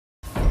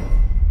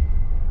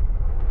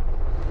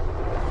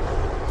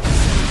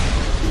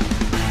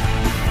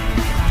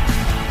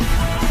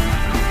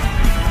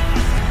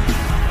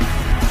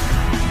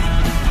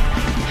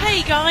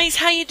guys,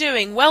 how you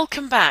doing?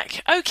 Welcome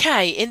back.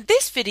 Okay, in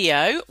this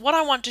video what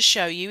I want to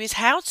show you is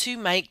how to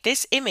make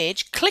this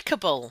image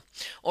clickable,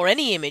 or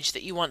any image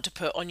that you want to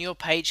put on your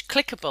page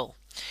clickable.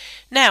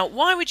 Now,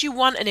 why would you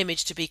want an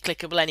image to be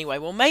clickable anyway?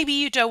 Well, maybe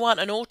you don't want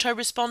an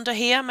autoresponder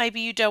here,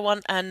 maybe you don't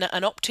want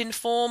an opt-in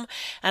form,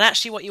 and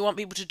actually what you want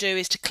people to do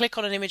is to click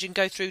on an image and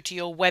go through to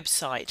your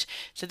website.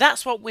 So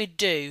that's what we'd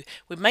do.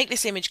 We'd make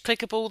this image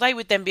clickable, they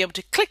would then be able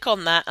to click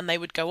on that and they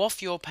would go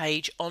off your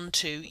page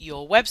onto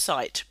your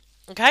website.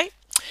 Okay?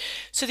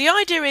 So the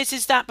idea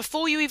is that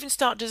before you even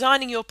start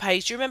designing your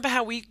page, do you remember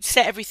how we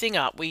set everything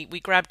up? We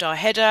grabbed our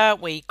header,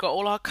 we got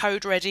all our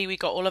code ready, we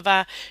got all of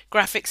our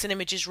graphics and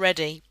images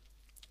ready.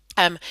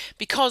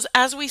 Because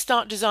as we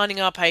start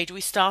designing our page, we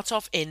start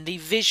off in the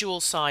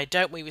visual side,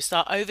 don't we? We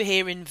start over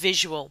here in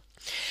visual.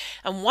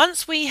 And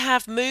once we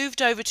have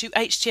moved over to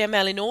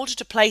HTML in order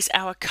to place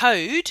our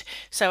code,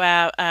 so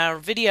our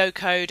video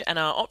code and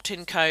our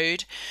opt-in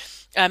code,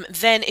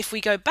 then if we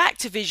go back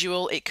to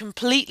visual, it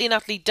completely and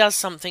utterly does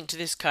something to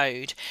this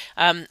code,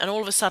 and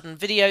all of a sudden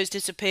videos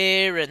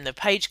disappear and the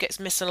page gets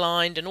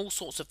misaligned and all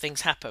sorts of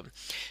things happen.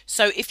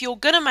 So if you're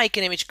going to make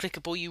an image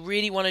clickable, you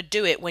really want to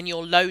do it when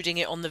you're loading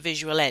it on the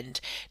visual end.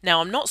 Now,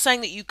 I'm not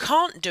saying that you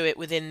can't do it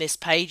within this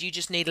page, you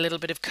just need a little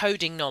bit of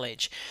coding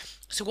knowledge.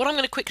 So what I'm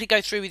going to quickly go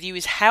through with you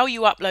is how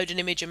you upload an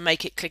image and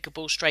make it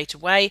clickable straight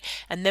away,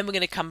 and then we're going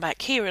to come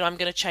back here and I'm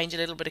going to change a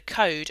little bit of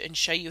code and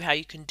show you how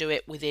you can do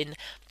it within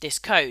this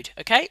code.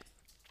 Okay?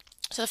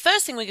 So the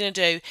first thing we're going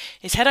to do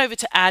is head over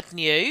to Add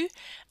New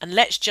and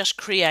let's just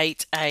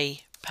create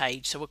a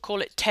page. So we'll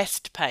call it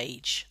Test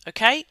Page.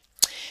 Okay?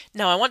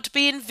 Now I want to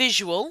be in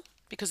visual,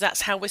 because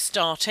that's how we're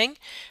starting.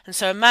 And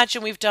so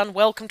imagine we've done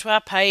welcome to our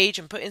page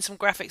and put in some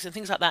graphics and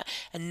things like that,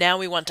 and now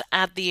we want to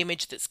add the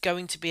image that's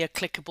going to be a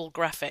clickable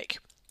graphic.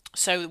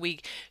 So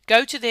we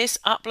go to this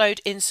upload,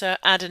 insert,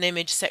 add an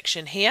image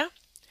section here,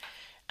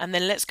 and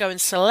then let's go and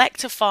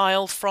select a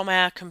file from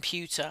our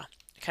computer.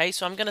 Okay,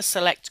 so I'm going to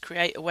select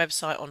create a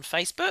website on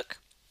Facebook.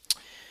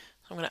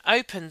 I'm going to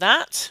open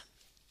that.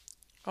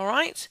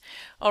 Alright,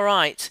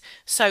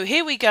 so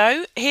here we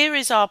go. Here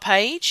is our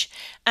page,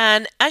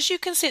 and as you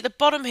can see at the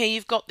bottom here,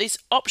 you've got this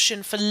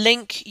option for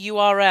link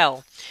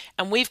URL,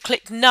 and we've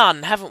clicked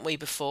none, haven't we,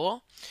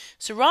 before?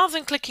 So rather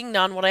than clicking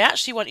none, what I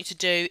actually want you to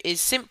do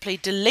is simply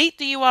delete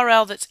the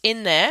URL that's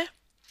in there,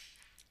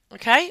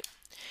 okay,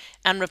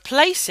 and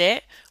replace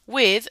it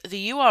with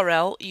the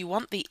URL you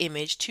want the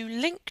image to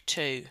link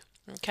to.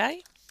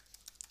 Okay,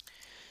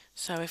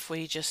 so if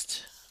we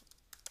just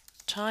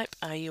type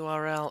our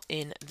URL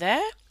in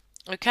there,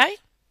 okay,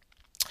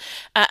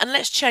 and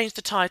let's change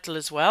the title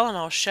as well, and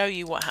I'll show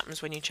you what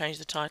happens when you change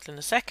the title in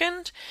a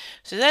second.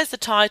 So there's the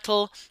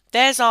title,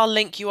 there's our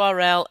link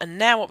URL, and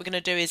now what we're going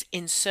to do is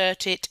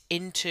insert it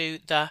into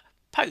the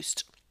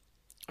post.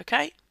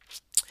 Okay,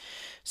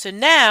 so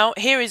now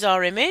here is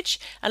our image,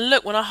 and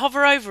look, when I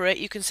hover over it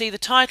you can see the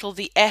title,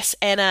 the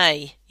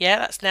SNA. Yeah,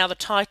 that's now the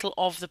title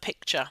of the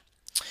picture.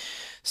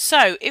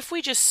 So if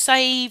we just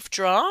save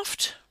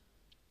draft,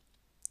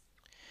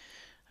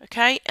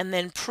 okay, and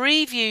then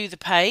preview the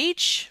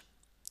page,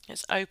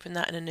 let's open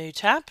that in a new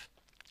tab.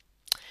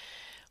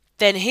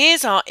 Then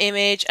here's our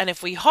image, and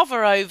if we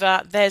hover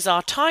over, there's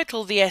our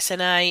title, the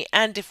SNA,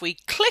 and if we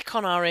click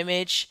on our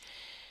image,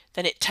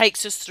 then it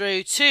takes us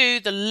through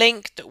to the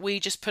link that we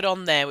just put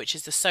on there, which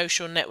is the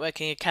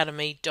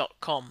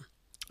socialnetworkingacademy.com.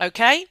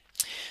 Okay,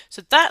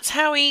 so that's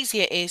how easy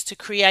it is to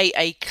create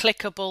a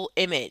clickable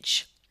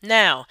image.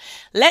 Now,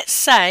 let's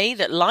say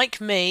that, like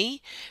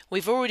me,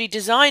 we've already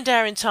designed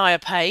our entire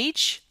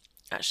page.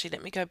 Actually,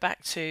 let me go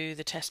back to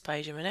the test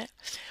page a minute.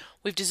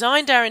 We've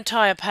designed our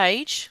entire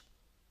page,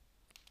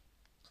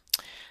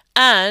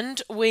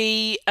 and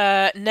we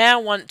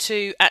now want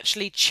to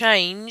actually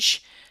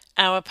change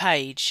our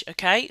page.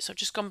 Okay, so I've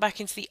just gone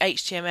back into the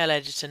HTML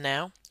editor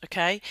now.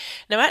 Okay,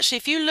 now actually,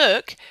 if you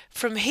look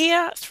from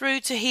here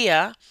through to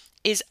here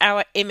is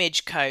our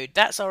image code.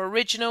 That's our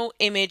original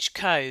image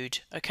code.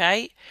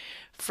 Okay,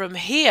 from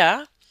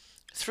here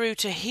through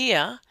to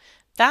here,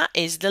 that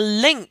is the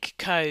link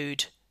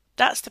code.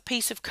 That's the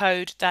piece of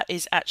code that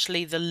is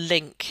actually the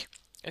link.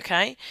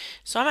 Okay,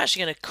 so I'm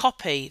actually going to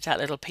copy that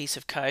little piece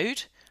of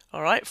code,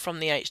 all right, from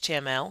the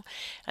HTML,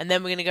 and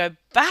then we're going to go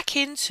back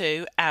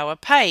into our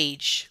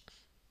page.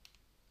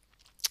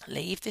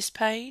 Leave this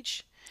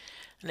page,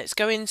 and let's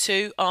go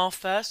into our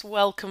first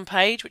welcome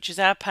page, which is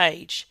our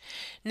page.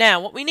 Now,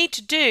 what we need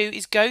to do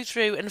is go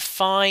through and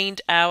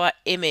find our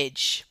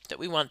image that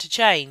we want to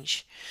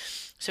change.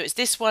 So it's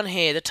this one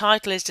here. The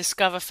title is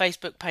Discover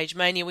Facebook Page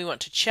Mania. We want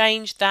to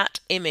change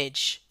that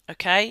image,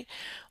 okay,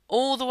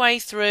 all the way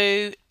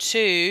through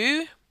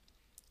to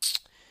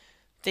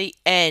the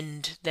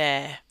end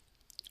there.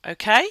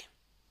 Okay,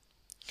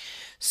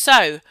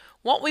 so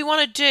what we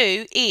want to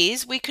do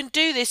is we can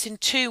do this in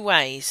two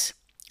ways.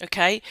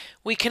 Okay,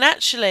 we can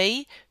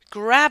actually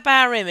grab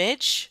our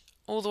image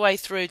all the way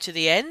through to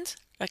the end.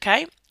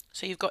 Okay,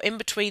 so you've got in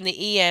between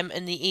the EM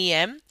and the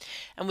EM,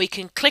 and we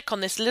can click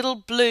on this little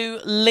blue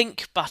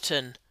link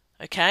button.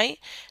 Okay,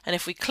 and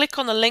if we click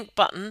on the link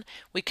button,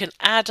 we can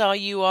add our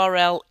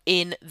URL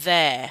in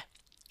there.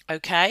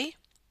 Okay,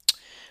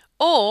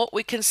 or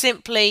we can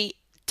simply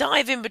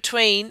dive in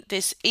between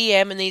this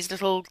EM and these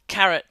little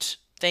caret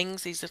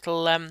things, these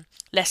little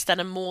less than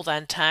and more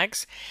than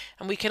tags,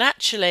 and we can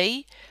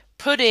actually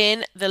put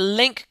in the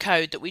link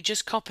code that we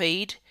just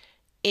copied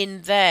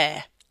in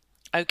there.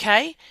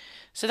 Okay,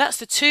 so that's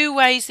the two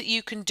ways that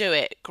you can do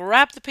it.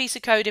 Grab the piece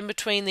of code in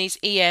between these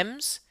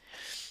EMs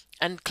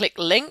and click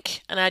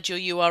link and add your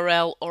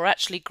URL, or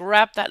actually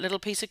grab that little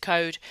piece of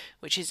code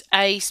which is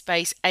a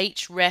space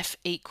href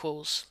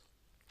equals.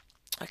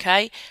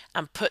 Okay,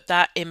 and put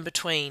that in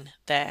between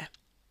there.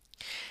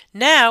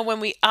 Now when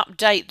we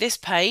update this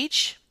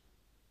page,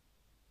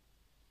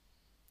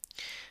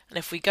 and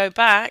if we go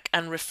back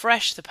and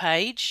refresh the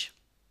page,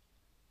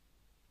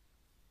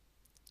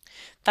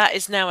 that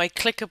is now a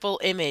clickable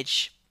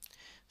image.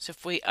 So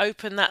if we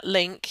open that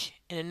link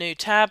in a new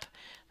tab,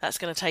 that's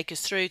going to take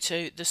us through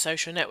to the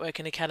Social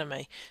Networking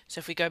Academy. So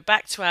if we go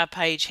back to our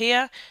page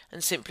here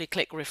and simply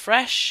click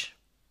refresh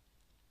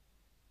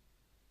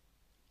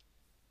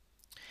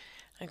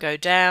and go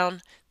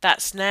down,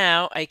 that's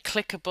now a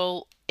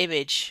clickable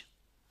image.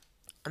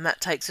 And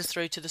that takes us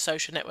through to the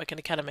Social Networking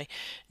Academy.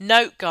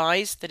 Note,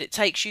 guys, that it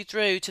takes you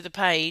through to the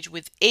page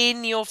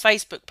within your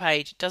Facebook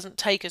page. It doesn't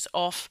take us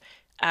off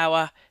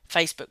our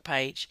Facebook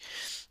page.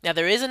 Now,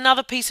 there is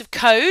another piece of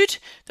code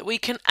that we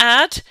can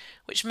add,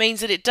 which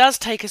means that it does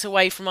take us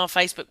away from our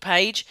Facebook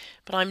page,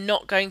 but I'm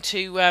not going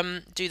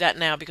to do that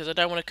now because I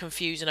don't want to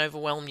confuse and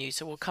overwhelm you.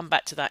 So we'll come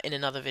back to that in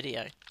another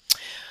video.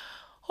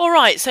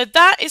 Alright, so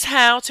that is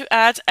how to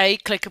add a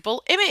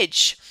clickable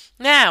image.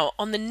 Now,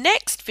 on the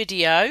next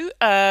video,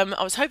 I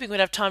was hoping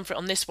we'd have time for it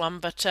on this one,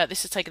 but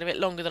this has taken a bit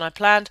longer than I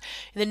planned.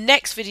 In the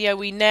next video,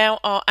 we now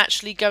are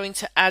actually going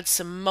to add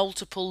some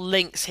multiple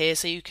links here,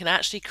 so you can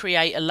actually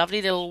create a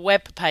lovely little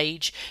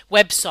website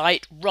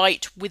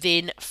right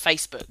within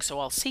Facebook. So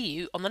I'll see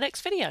you on the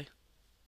next video.